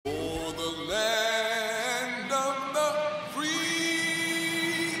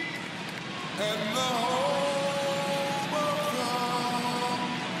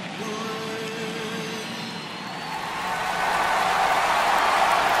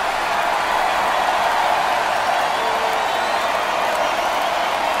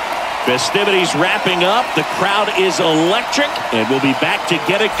Festivities wrapping up. The crowd is electric, and we'll be back to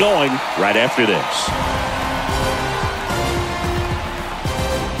get it going right after this.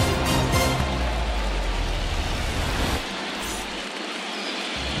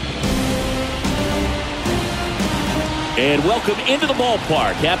 And welcome into the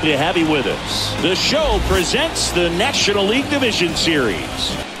ballpark. Happy to have you with us. The show presents the National League Division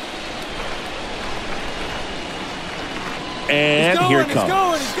Series. And here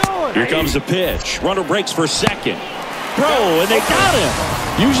comes the pitch. Runner breaks for second. Throw, and they got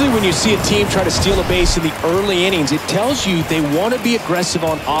him. Usually when you see a team try to steal a base in the early innings, it tells you they want to be aggressive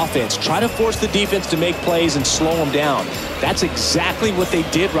on offense. Try to force the defense to make plays and slow them down. That's exactly what they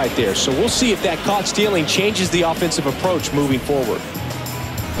did right there. So we'll see if that caught stealing changes the offensive approach moving forward.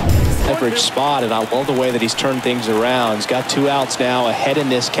 Average spot, and I love the way that he's turned things around. He's got 2 outs now ahead in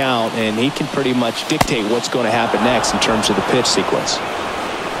this count, and he can pretty much dictate what's going to happen next in terms of the pitch sequence.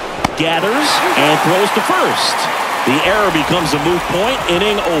 Gathers and throws to first. The error becomes a moot point.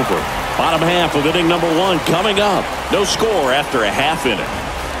 Inning over. Bottom half of inning number 1 coming up. No score after a half inning.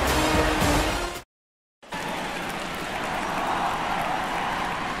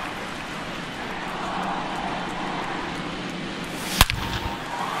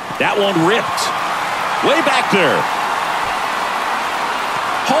 That one ripped. Way back there.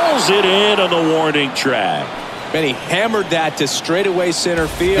 Hauls it in on the warning track. And he hammered that to straightaway center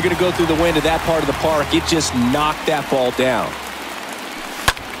field. You're going to go through the wind of that part of the park. It just knocked that ball down.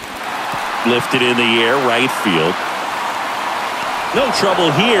 Lifted in the air, right field. No trouble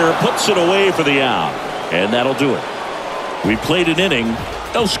here. Puts it away for the out. And that'll do it. We played an inning.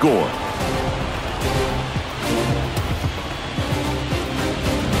 No score.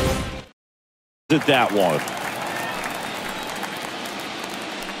 At that one.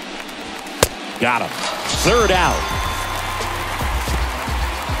 Got him. Third out.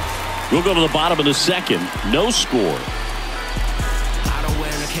 We'll go to the bottom of the second. No score. I don't wear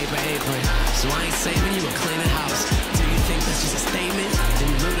a cape or apron, so I ain't saving you a cleaning house. Do you think that's just a statement?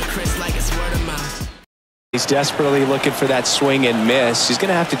 Then ludicrous like it's word of mouth. He's desperately looking for that swing and miss. He's going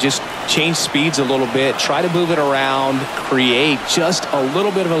to have to just change speeds a little bit, try to move it around, create just a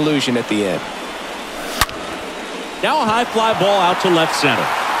little bit of illusion at the end. Now a high fly ball out to left center.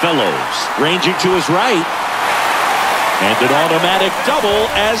 Fellows ranging to his right. And an automatic double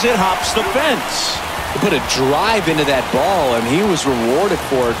as it hops the fence. He put a drive into that ball, and he was rewarded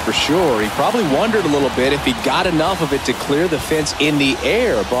for it for sure. He probably wondered a little bit if he got enough of it to clear the fence in the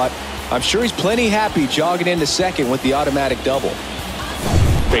air, but I'm sure he's plenty happy jogging into second with the automatic double.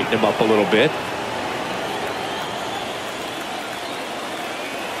 Straighten him up a little bit.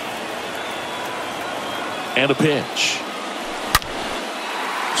 And a pitch.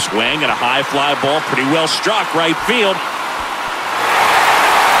 Swing and a high fly ball, pretty well struck right field.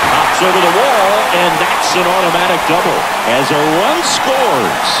 Hops over the wall, and that's an automatic double as a run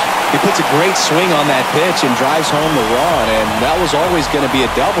scores. He puts a great swing on that pitch and drives home the run, and that was always going to be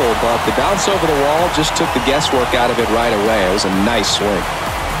a double, but the bounce over the wall just took the guesswork out of it right away. It was a nice swing.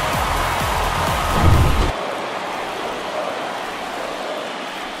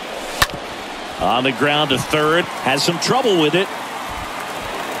 On the ground to third, has some trouble with it.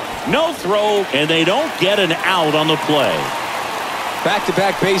 No throw, and they don't get an out on the play.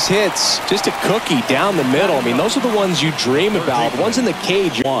 Back-to-back base hits, just a cookie down the middle. I mean, those are the ones you dream about. Ones in the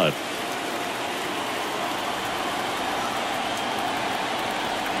cage. One.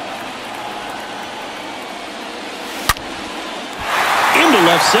 Into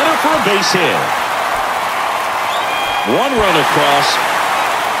left center for a base hit. One run across.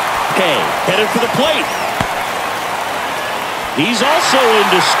 Hay headed for the plate. He's also in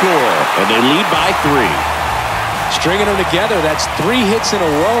to score, and they lead by 3. Stringing them together, that's 3 hits in a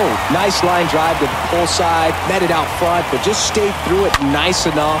row. Nice line drive to the pull side, met it out front, but just stayed through it nice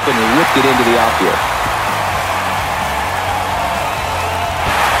enough and whipped it into the outfield.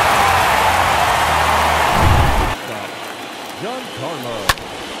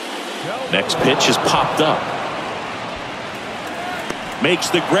 Next pitch is popped up. Makes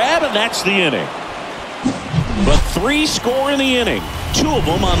the grab, and that's the inning. But 3 score in the inning. 2 of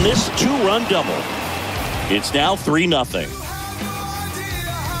them on this 2-run double. It's now 3-0.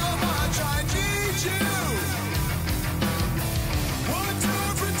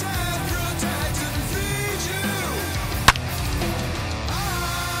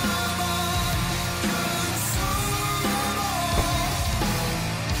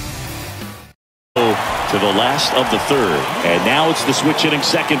 To the last of the third. And now it's the switch-hitting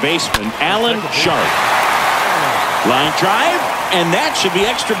second baseman, Alan Sharp. Line drive, and that should be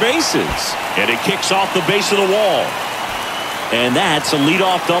extra bases. And it kicks off the base of the wall. And that's a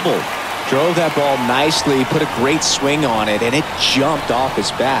leadoff double. Drove that ball nicely, put a great swing on it, and it jumped off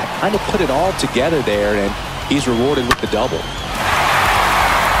his bat. Kind of put it all together there, and he's rewarded with the double.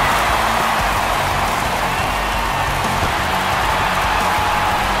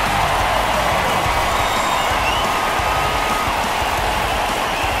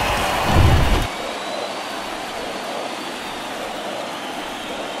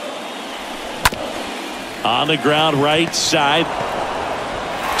 On the ground, right side.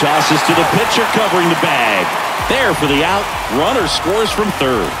 Tosses to the pitcher, covering the bag. There for the out. Runner scores from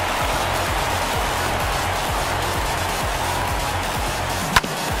third.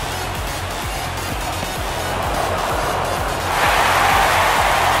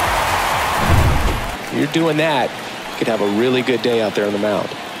 You're doing that, you could have a really good day out there on the mound.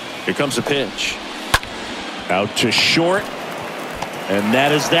 Here comes a pitch. Out to short. And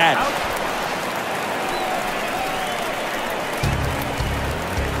that is that.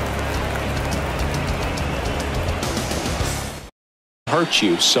 Hurt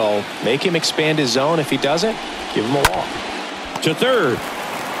you, so make him expand his zone. If he doesn't, give him a walk. To third.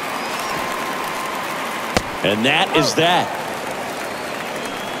 And that is that.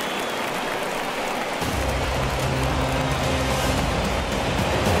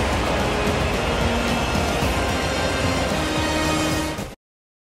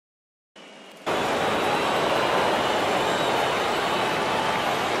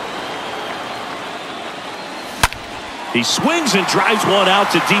 He swings and drives one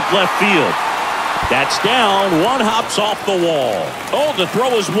out to deep left field. That's down. One hops off the wall. Oh, the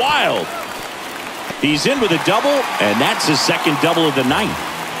throw is wild. He's in with a double, and that's his second double of the night.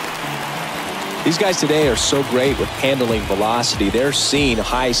 These guys today are so great with handling velocity. They're seeing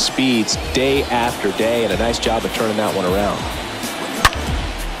high speeds day after day, and a nice job of turning that one around.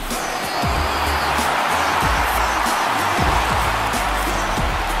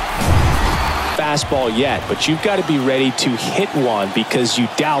 Fastball yet, but you've got to be ready to hit one because you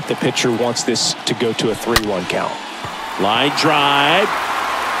doubt the pitcher wants this to go to a 3-1 count. Line drive.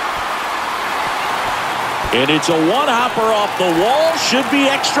 And it's a one-hopper off the wall. Should be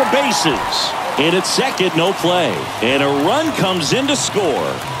extra bases. In at second, no play. And a run comes in to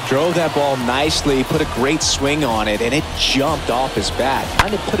score. Drove that ball nicely, put a great swing on it, and it jumped off his bat.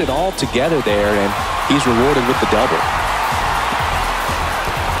 Kind of put it all together there, and he's rewarded with the double.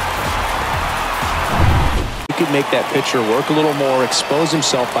 Could make that pitcher work a little more, expose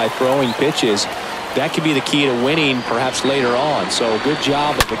himself by throwing pitches. That could be the key to winning perhaps later on. So good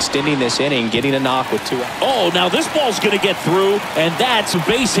job of extending this inning, getting a knock with 2 outs. Oh, now this ball's going to get through, and that's a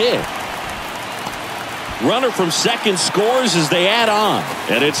base hit. Runner from second scores as they add on,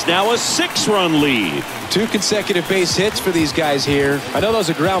 and it's now a 6-run lead. 2 consecutive base hits for these guys here. I know that was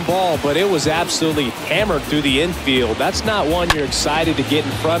a ground ball, but it was absolutely hammered through the infield. That's not one you're excited to get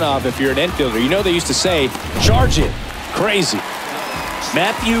in front of if you're an infielder. You know they used to say, charge it. Crazy.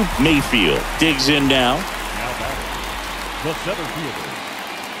 Matthew Mayfield digs in now. The center fielder,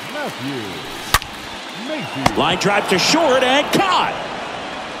 Matthew Mayfield. Line drive to short and caught.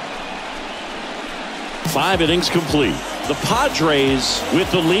 5 innings complete. The Padres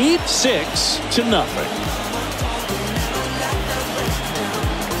with the lead 6-0.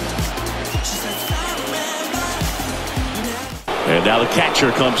 And now the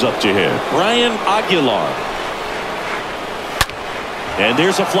catcher comes up to him, Brian Aguilar. And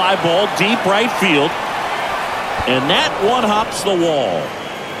there's a fly ball deep right field. And that one hops the wall.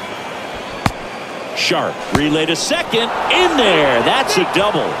 Sharp relay to second. In there. That's a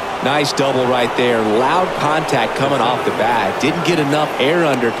double. Nice double right there. Loud contact coming off the bat. Didn't get enough air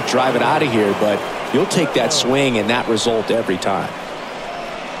under to drive it out of here, but you'll take that swing and that result every time.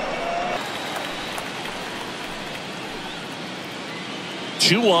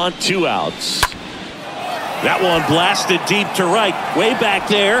 Two on, 2 outs. That one blasted deep to right. Way back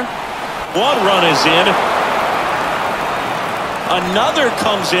there. One run is in. Another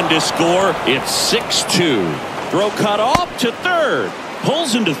comes in to score. It's 6-2. Throw cut off to third.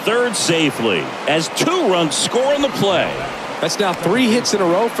 Pulls into third safely as 2 runs score on the play. That's now 3 hits in a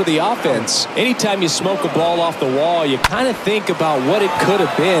row for the offense. Anytime you smoke a ball off the wall, you kind of think about what it could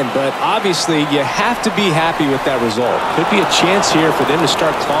have been, but obviously you have to be happy with that result. Could be a chance here for them to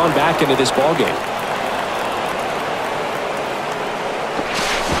start clawing back into this ball game.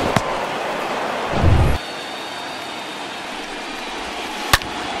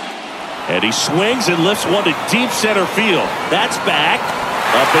 And he swings and lifts one to deep center field. That's back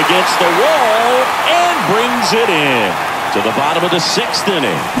up against the wall and brings it in to the bottom of the 6th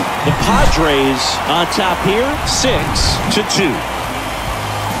inning. The Padres on top here, 6-2.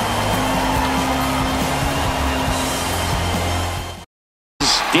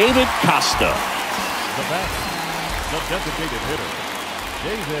 David Costa. The bat, the designated hitter,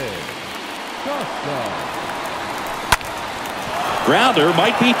 David Costa. Grounder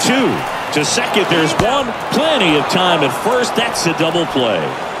might be 2. To second, there's 1. Plenty of time at first. That's a double play.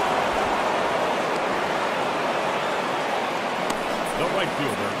 The right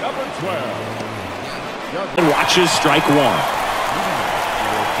fielder, number 12. And watches strike 1.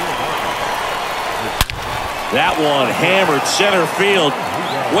 That one hammered center field.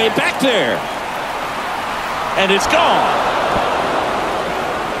 Way back there. And it's gone.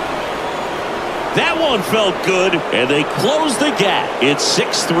 That one felt good, and they close the gap. It's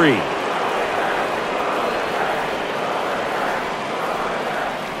 6-3.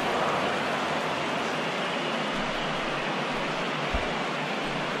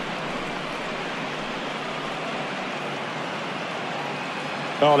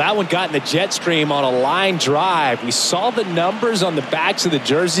 Oh, that one got in the jet stream on a line drive. We saw the numbers on the backs of the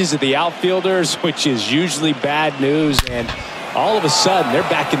jerseys of the outfielders, which is usually bad news, and all of a sudden they're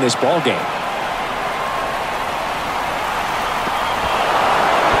back in this ball game.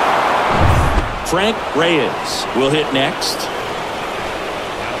 Frank Reyes will hit next.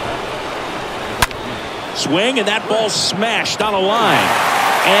 Swing, and that ball smashed on a line.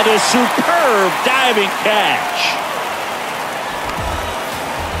 And a superb diving catch.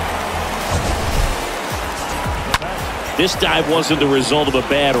 This dive wasn't the result of a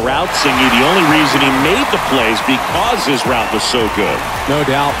bad route, Singy. The only reason he made the plays because his route was so good. No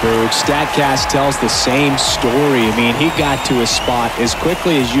doubt, Boog. StatCast tells the same story. I mean, he got to his spot as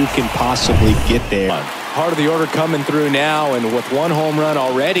quickly as you can possibly get there. Part of the order coming through now, and with 1 home run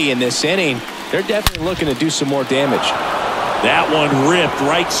already in this inning, they're definitely looking to do some more damage. That one ripped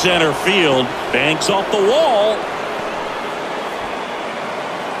right center field. Banks off the wall.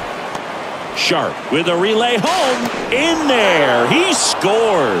 Sharp with a relay home. In there. He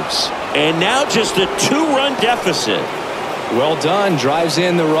scores. And now just a 2-run deficit. Well done. Drives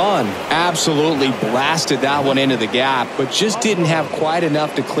in the run. Absolutely blasted that one into the gap, but just didn't have quite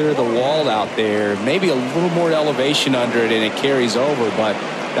enough to clear the wall out there. Maybe a little more elevation under it and it carries over, but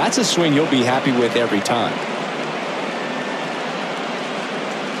that's a swing you'll be happy with every time.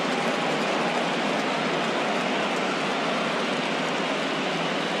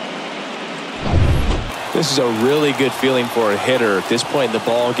 This is a really good feeling for a hitter. At this point in the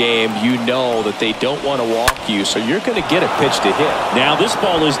ball game, you know that they don't want to walk you, so you're going to get a pitch to hit. Now this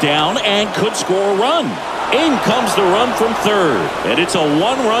ball is down and could score a run. In comes the run from third, and it's a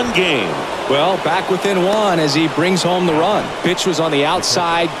 1-run game. Well, back within 1 as he brings home the run. Pitch was on the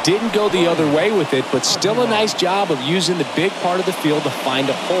outside, didn't go the other way with it, but still a nice job of using the big part of the field to find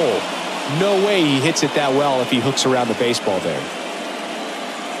a hole. No way he hits it that well if he hooks around the baseball there.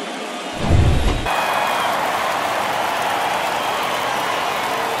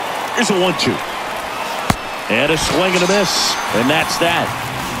 Here's a 1-2. And a swing and a miss. And that's that.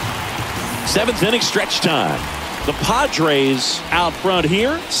 7th inning stretch time. The Padres out front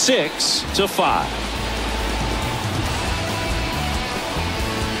here, 6-5.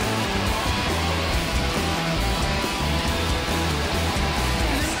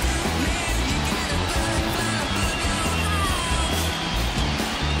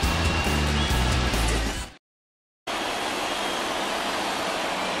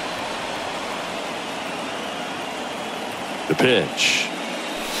 The pitch.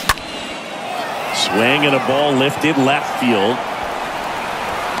 Swing and a ball lifted left field.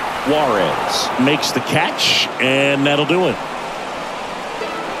 Juarez makes the catch, and that'll do it.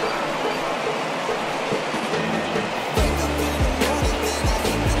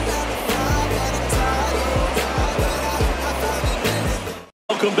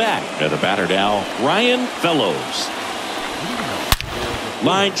 Welcome back. And the batter now, Ryan Fellows.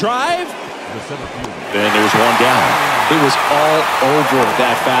 Line drive. And there's one down. It was all over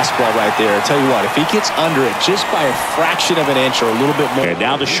that fastball right there. I tell you what, if he gets under it just by a fraction of an inch or a little bit more. And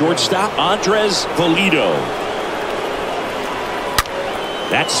now the shortstop, Andres Valido.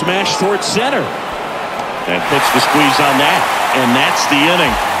 That smash towards center. And puts the squeeze on that. And that's the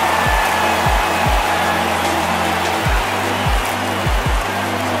inning.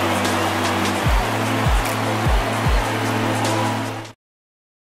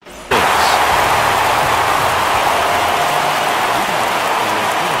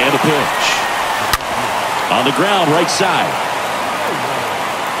 And a pitch. On the ground, right side.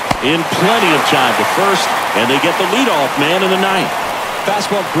 In plenty of time to first, and they get the leadoff man in the 9th.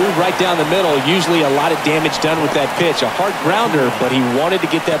 Fastball groove right down the middle. Usually a lot of damage done with that pitch. A hard grounder, but he wanted to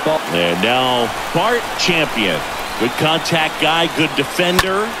get that ball. And now Bart Champion. Good contact guy, good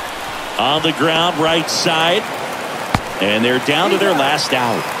defender. On the ground, right side. And they're down to their last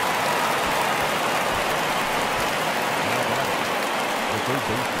out.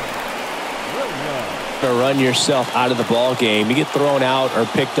 To run yourself out of the ball game, you get thrown out or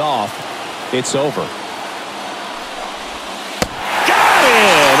picked off, it's over. Got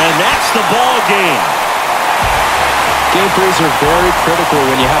it, and that's the ball game. Game threes are very critical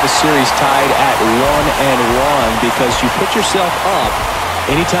when you have a series tied at 1-1 because you put yourself up.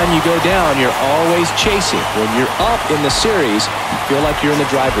 Anytime you go down, you're always chasing. When you're up in the series, you feel like you're in the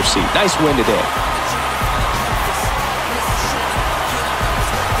driver's seat. Nice win today.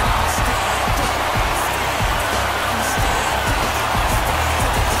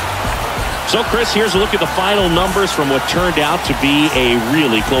 So, Chris, here's a look at the final numbers from what turned out to be a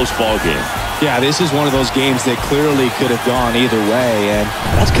really close ball game. Yeah, this is one of those games that clearly could have gone either way, and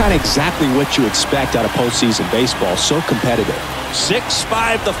that's kind of exactly what you expect out of postseason baseball. So competitive.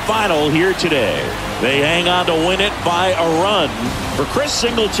 6-5 the final here today. They hang on to win it by a run. For Chris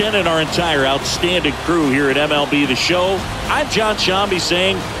Singleton and our entire outstanding crew here at MLB The Show, I'm John Shambi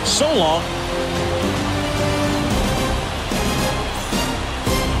saying so long.